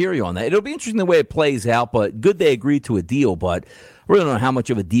 no, I hear you on that. It'll be interesting the way it plays out, but good they agreed to a deal, but we don't know how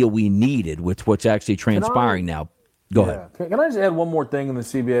much of a deal we needed with what's actually transpiring now. Go ahead. Can I just add one more thing in the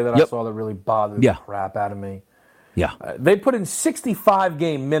CBA that I saw that really bothered the crap out of me? Yeah. They put in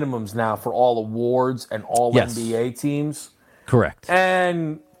 65-game minimums now for all awards and all NBA teams. Correct.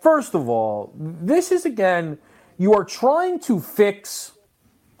 And first of all, this is, again, you are trying to fix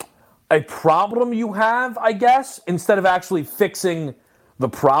a problem you have, I guess, instead of actually fixing the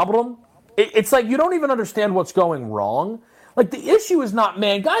problem. It's like you don't even understand what's going wrong. Like, the issue is not,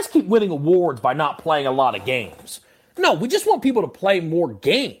 man, guys keep winning awards by not playing a lot of games. No, we just want people to play more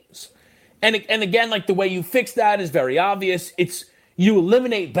games. And again, the way you fix that is very obvious. It's you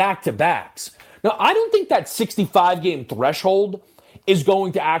eliminate back-to-backs. Now, I don't think that 65-game threshold is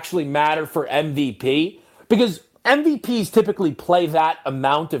going to actually matter for MVP because MVPs typically play that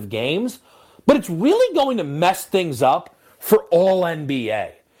amount of games, but it's really going to mess things up for all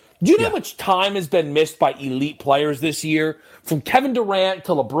NBA. Do you know how much time has been missed by elite players this year? From Kevin Durant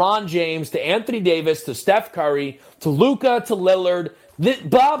to LeBron James to Anthony Davis to Steph Curry to Luka to Lillard,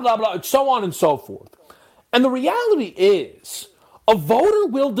 blah, blah, blah, so on and so forth. And the reality is, a voter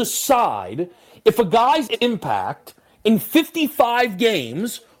will decide if a guy's impact in 55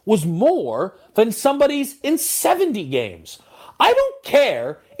 games was more than somebody's in 70 games. I don't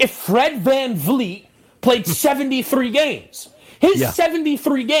care if Fred VanVleet played 73 games. His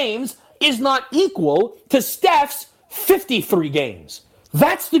 73 games is not equal to Steph's 53 games.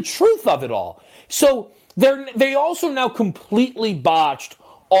 That's the truth of it all. So they also now completely botched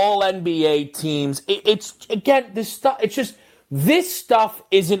all NBA teams. It's again, this stuff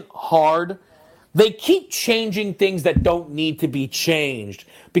isn't hard. They keep changing things that don't need to be changed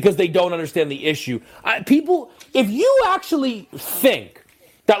because they don't understand the issue. People, if you actually think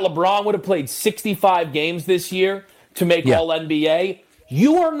that LeBron would have played 65 games this year to make all NBA,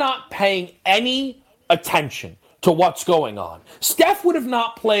 you are not paying any attention to what's going on. Steph would have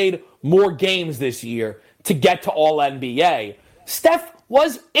not played more games this year to get to all NBA. Steph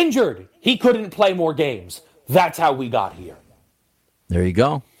was injured. He couldn't play more games. That's how we got here. There you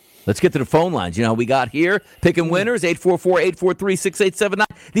go. Let's get to the phone lines. You know how we got here? Picking winners, 844-843-6879.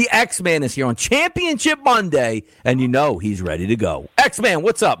 The X-Man is here on Championship Monday, and you know he's ready to go. X-Man,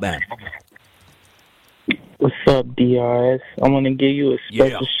 what's up, man? What's up, DRS? I want to give you a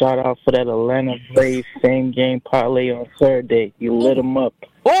special shout-out for that Atlanta Braves same-game parlay on Saturday. You lit them up.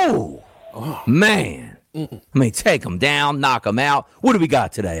 Oh, man. I mean, take them down, knock them out. What do we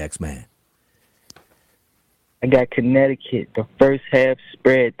got today, X-Man? I got Connecticut, the first half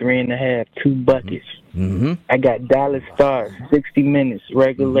spread, 3.5, 2 buckets. Mm-hmm. I got Dallas Stars, 60 minutes,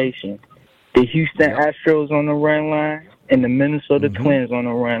 regulation. The Houston Astros on the run line, and the Minnesota Twins on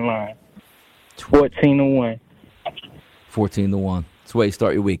the run line. 14-1. 14-1. That's the way you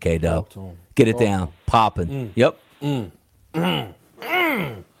start your week, K-Dub. Get it down. Popping. Yep. We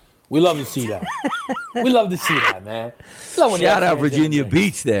love to see that. We love to see that, man. Shout out Virginia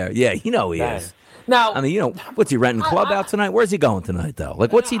Beach there. Yeah, you know he is. Now, I mean, you know, what's he renting club out tonight? Where's he going tonight, though?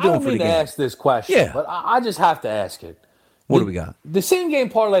 Like, what's he doing for the game? I don't mean to ask this question, but I just have to ask it. What do we got? The same game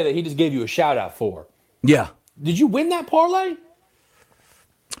parlay that he just gave you a shout-out for. Yeah. Did you win that parlay?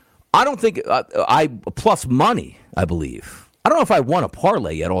 I don't think I plus money, I believe. I don't know if I won a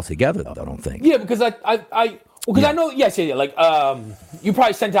parlay yet altogether, though, I don't think. Yeah, because I know, like, you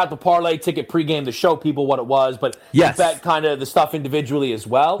probably sent out the parlay ticket pregame to show people what it was, but you bet kind of the stuff individually as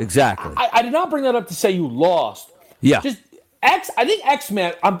well. Exactly. I did not bring that up to say you lost. Yeah. Just I think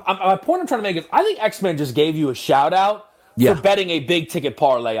X-Man, my point I'm trying to make is I think X-Man just gave you a shout-out for betting a big-ticket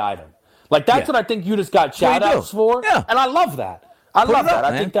parlay item. Like, that's what I think you just got shout-outs for, and I love that. I love that.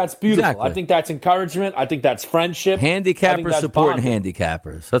 I think that's beautiful. Exactly. I think that's encouragement. I think that's friendship. Handicappers supporting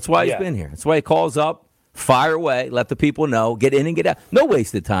handicappers. That's why he's been here. That's why he calls up. Fire away. Let the people know. Get in and get out. No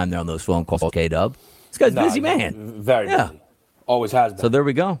wasted time there on those phone calls, K-Dub. This guy's a busy man. Very busy. Always has been. So there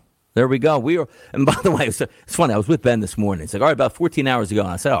we go. And by the way, it's funny. I was with Ben this morning. He's like, all right, about 14 hours ago.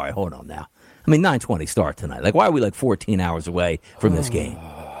 And I said, all right, hold on now. I mean, 9:20 start tonight. Like, why are we like 14 hours away from this game?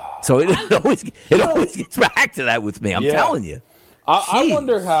 So it always gets back to that with me. I'm telling you. I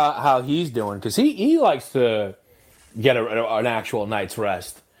wonder how he's doing because he likes to get an actual night's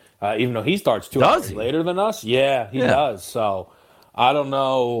rest. Even though he starts 2 hours later than us, he does. So I don't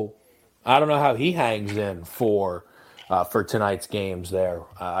know how he hangs in for tonight's games. There,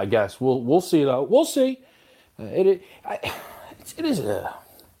 I guess we'll see though. We'll see. It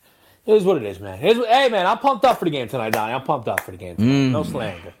is what it is, man. Hey, man, I'm pumped up for the game tonight, Donnie. I'm pumped up for the game tonight. No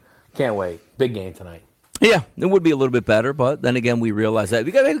slander. Can't wait. Big game tonight. Yeah, it would be a little bit better, but then again, we realize that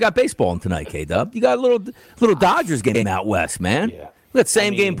we got baseball tonight, K-Dub. You got a little Dodgers game out west, man. Yeah. We got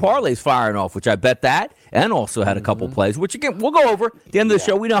game parlays firing off, which I bet that, and also had a couple plays, which again we'll go over at the end of the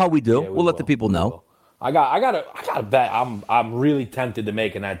show. We know how we do. We'll let the people know. I got a bet. I'm really tempted to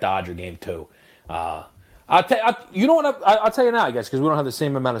make in that Dodger game too. I'll tell you now, I guess, because we don't have the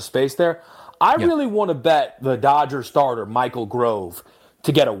same amount of space there. I really want to bet the Dodger starter Michael Grove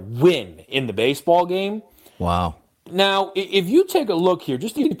to get a win in the baseball game. Wow. Now, if you take a look here,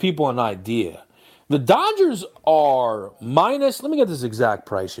 just to give people an idea, the Dodgers are minus, let me get this exact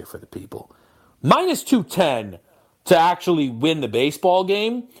price here for the people, minus 210 to actually win the baseball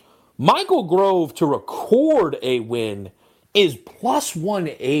game. Michael Grove to record a win is plus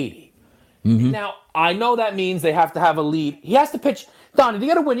 180. Mm-hmm. Now, I know that means they have to have a lead. He has to pitch Donnie, you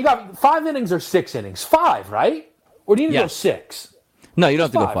got to win. You got 5 innings or 6 innings? 5, right? Or do you need to go 6? No, you don't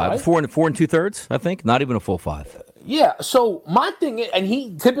have to go 5. Right? 4 and 2/3, I think. Not even a full 5. Yeah, so my thing is, and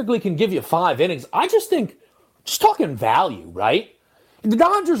he typically can give you 5 innings. I just think, just talking value, right? If the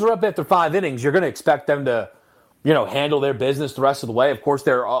Dodgers are up after 5 innings, you're going to expect them to, handle their business the rest of the way. Of course,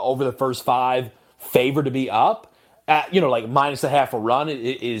 they're over the first 5 favored to be up. Like minus a half a run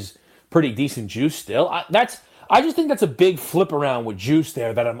is pretty decent juice still. I just think that's a big flip around with juice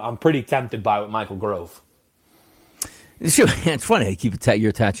there that I'm pretty tempted by with Michael Grove. It's funny. You're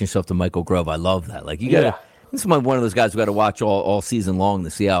attaching yourself to Michael Grove. I love that. Like, you got to. This is one of those guys who got to watch all season long to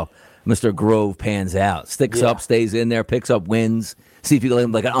see how Mr. Grove pans out. Sticks up, stays in there, picks up wins. See if you can let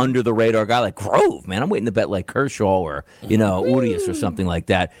him like an under-the-radar guy like Grove, man. I'm waiting to bet like Kershaw or, Urias or something like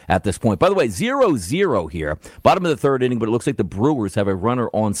that at this point. By the way, 0-0 here. Bottom of the third inning, but it looks like the Brewers have a runner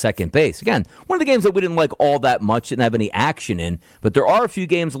on second base. Again, one of the games that we didn't like all that much, didn't have any action in, but there are a few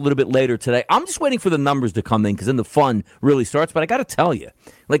games a little bit later today. I'm just waiting for the numbers to come in because then the fun really starts. But I got to tell you,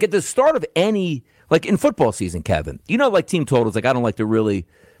 like at the start of any, like in football season, Kevin, like team totals, like I don't like to really,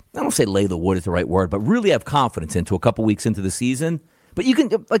 I don't say lay the wood is the right word, but really have confidence into a couple weeks into the season. But you can,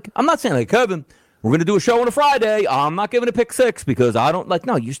 like, I'm not saying, like, Kevin, we're going to do a show on a Friday. I'm not giving a pick 6 because I don't,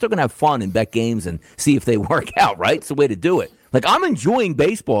 no, you're still going to have fun and bet games and see if they work out, right? It's the way to do it. Like, I'm enjoying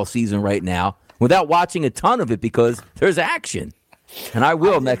baseball season right now without watching a ton of it because there's action. And I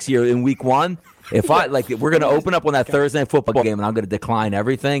will next year in week 1. If we're going to open up on that Thursday night football game and I'm going to decline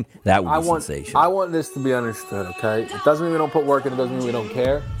everything, that would be sensational. I want this to be understood, okay? It doesn't mean we don't put work in. It doesn't mean we don't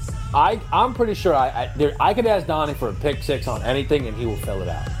care. I'm pretty sure I could ask Donnie for a pick 6 on anything and he will fill it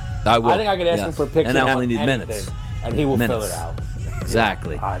out. I will. I think I could ask him for a pick 6 and I only on need anything, minutes. and he will fill it out.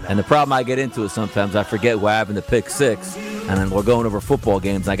 Exactly. And the problem I get into is sometimes I forget who I have in the pick 6, and then we're going over football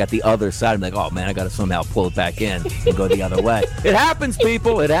games, and I got the other side. I'm like, oh, man, I got to somehow pull it back in and go the other way. It happens,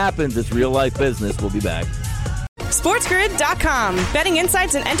 people. It happens. It's real-life business. We'll be back. SportsGrid.com. Betting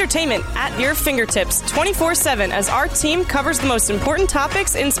insights and entertainment at your fingertips 24/7 as our team covers the most important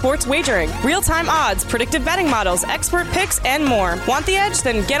topics in sports wagering. Real-time odds, predictive betting models, expert picks, and more. Want the edge?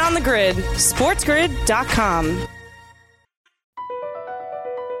 Then get on the grid. SportsGrid.com.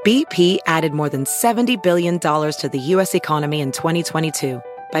 BP added more than $70 billion to the U.S. economy in 2022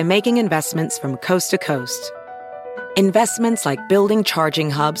 by making investments from coast to coast. Investments like building charging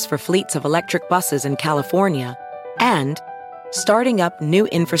hubs for fleets of electric buses in California and starting up new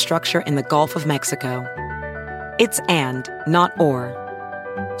infrastructure in the Gulf of Mexico. It's and, not or.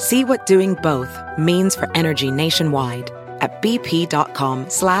 See what doing both means for energy nationwide at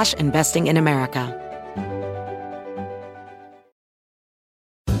bp.com/investing in America.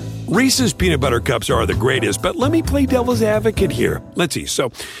 Reese's Peanut Butter Cups are the greatest, but let me play devil's advocate here. Let's see.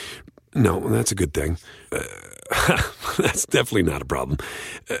 So, no, that's a good thing. That's definitely not a problem.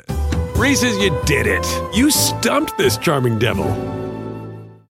 Reese's, you did it. You stumped this charming devil.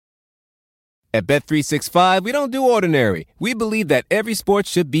 At Bet365, we don't do ordinary. We believe that every sport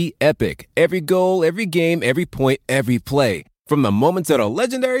should be epic. Every goal, every game, every point, every play. From the moments that are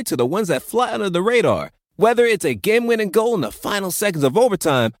legendary to the ones that fly under the radar. Whether it's a game-winning goal in the final seconds of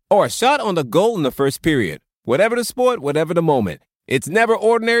overtime or a shot on the goal in the first period. Whatever the sport, whatever the moment. It's never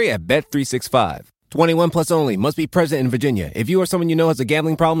ordinary at Bet365. 21 plus only. Must be present in Virginia. If you or someone you know has a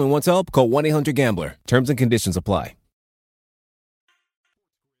gambling problem and wants help, call 1-800-GAMBLER. Terms and conditions apply.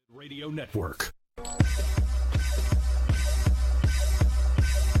 Radio Network.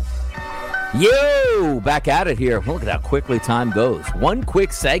 Yo, back at it here. Look at how quickly time goes. One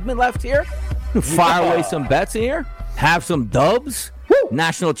quick segment left here. Fire away some bets in here. Have some dubs. Woo!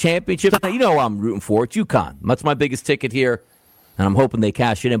 National championship. You know what I'm rooting for. It's UConn. That's my biggest ticket here. And I'm hoping they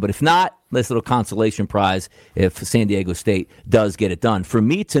cash it in. But if not, nice little consolation prize if San Diego State does get it done. For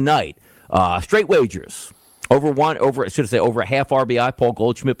me tonight, straight wagers. Over a half RBI, Paul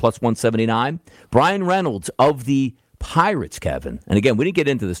Goldschmidt plus 179. Brian Reynolds of the Pirates, Kevin. And again, we didn't get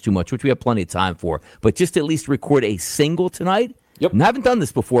into this too much, which we have plenty of time for. But just at least record a single tonight. Yep. And I haven't done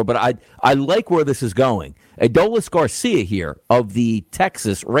this before, but I like where this is going. Adolis Garcia here of the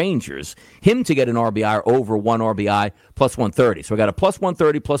Texas Rangers, him to get an RBI or over 1 RBI plus 130. So I got a plus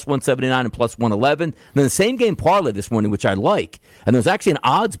 130, plus 179, and plus 111. And then the same game parlay this morning, which I like. And there's actually an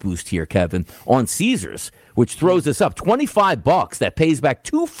odds boost here, Kevin, on Caesars, which throws this up $25. That pays back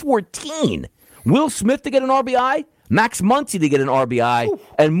 $214. Will Smith to get an RBI, Max Muncy to get an RBI,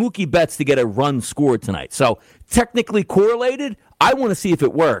 and Mookie Betts to get a run scored tonight. So technically correlated. I want to see if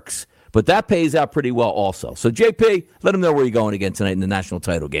it works, but that pays out pretty well also. So, JP, let them know where you're going again tonight in the national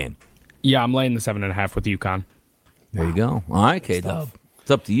title game. Yeah, I'm laying the 7.5 with UConn. There you go. All right, K-Dub.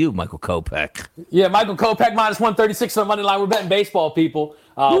 It's up to you, Michael Kopech. Yeah, Michael Kopech minus 136 on the money line. We're betting baseball, people.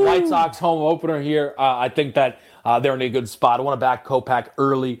 White Sox home opener here. I think that they're in a good spot. I want to back Kopech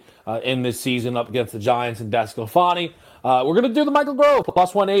early in this season up against the Giants and Desclafani. We're going to do the Michael Grove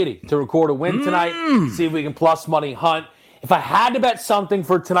plus 180 to record a win tonight. See if we can plus money hunt. If I had to bet something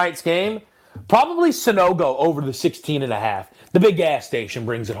for tonight's game, probably Sonogo over the 16.5. The big gas station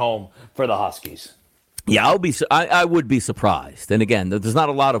brings it home for the Huskies. Yeah, I would be surprised. And again, there's not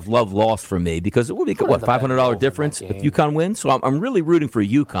a lot of love lost for me because it will be $500 difference if UConn wins. So I'm really rooting for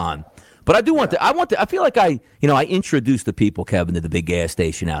UConn. But I do want to. I feel like I introduced the people, Kevin, to the big gas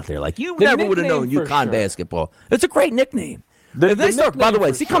station out there. Like you never would have known UConn basketball. It's a great nickname. By the way,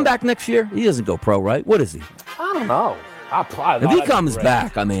 does he come back next year? He doesn't go pro, right? What is he? I don't know. If he comes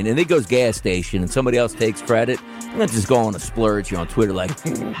back, and he goes gas station and somebody else takes credit, I'm not just going to splurge here on Twitter like,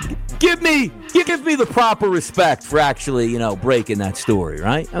 give me the proper respect for actually, breaking that story,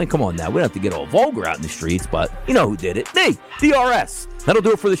 right? I mean, come on now. We don't have to get all vulgar out in the streets, but you know who did it. Me, DRS. That'll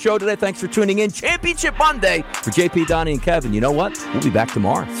do it for the show today. Thanks for tuning in. Championship Monday for JP, Donnie, and Kevin. You know what? We'll be back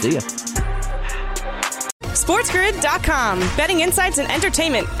tomorrow. See ya. SportsGrid.com. Betting insights and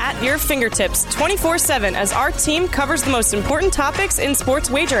entertainment at your fingertips 24/7 as our team covers the most important topics in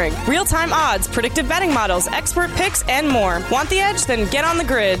sports wagering. Real-time odds, predictive betting models, expert picks, and more. Want the edge? Then get on the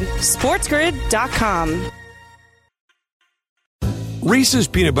grid. SportsGrid.com. Reese's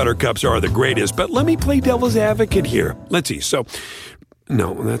peanut butter cups are the greatest, but let me play devil's advocate here. Let's see. So,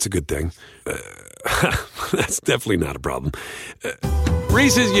 no, that's a good thing. That's definitely not a problem.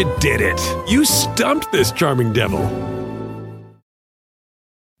 Reese's, you did it. You stumped this charming devil.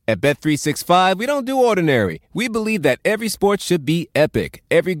 At Bet365, we don't do ordinary. We believe that every sport should be epic.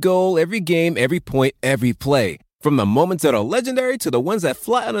 Every goal, every game, every point, every play. From the moments that are legendary to the ones that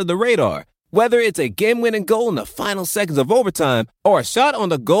fly under the radar. Whether it's a game-winning goal in the final seconds of overtime or a shot on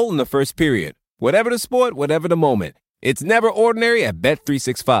the goal in the first period. Whatever the sport, whatever the moment. It's never ordinary at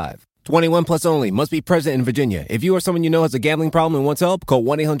Bet365. 21 plus only. Must be present in Virginia. If you or someone you know has a gambling problem and wants help, call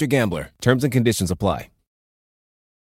 1-800-GAMBLER. Terms and conditions apply.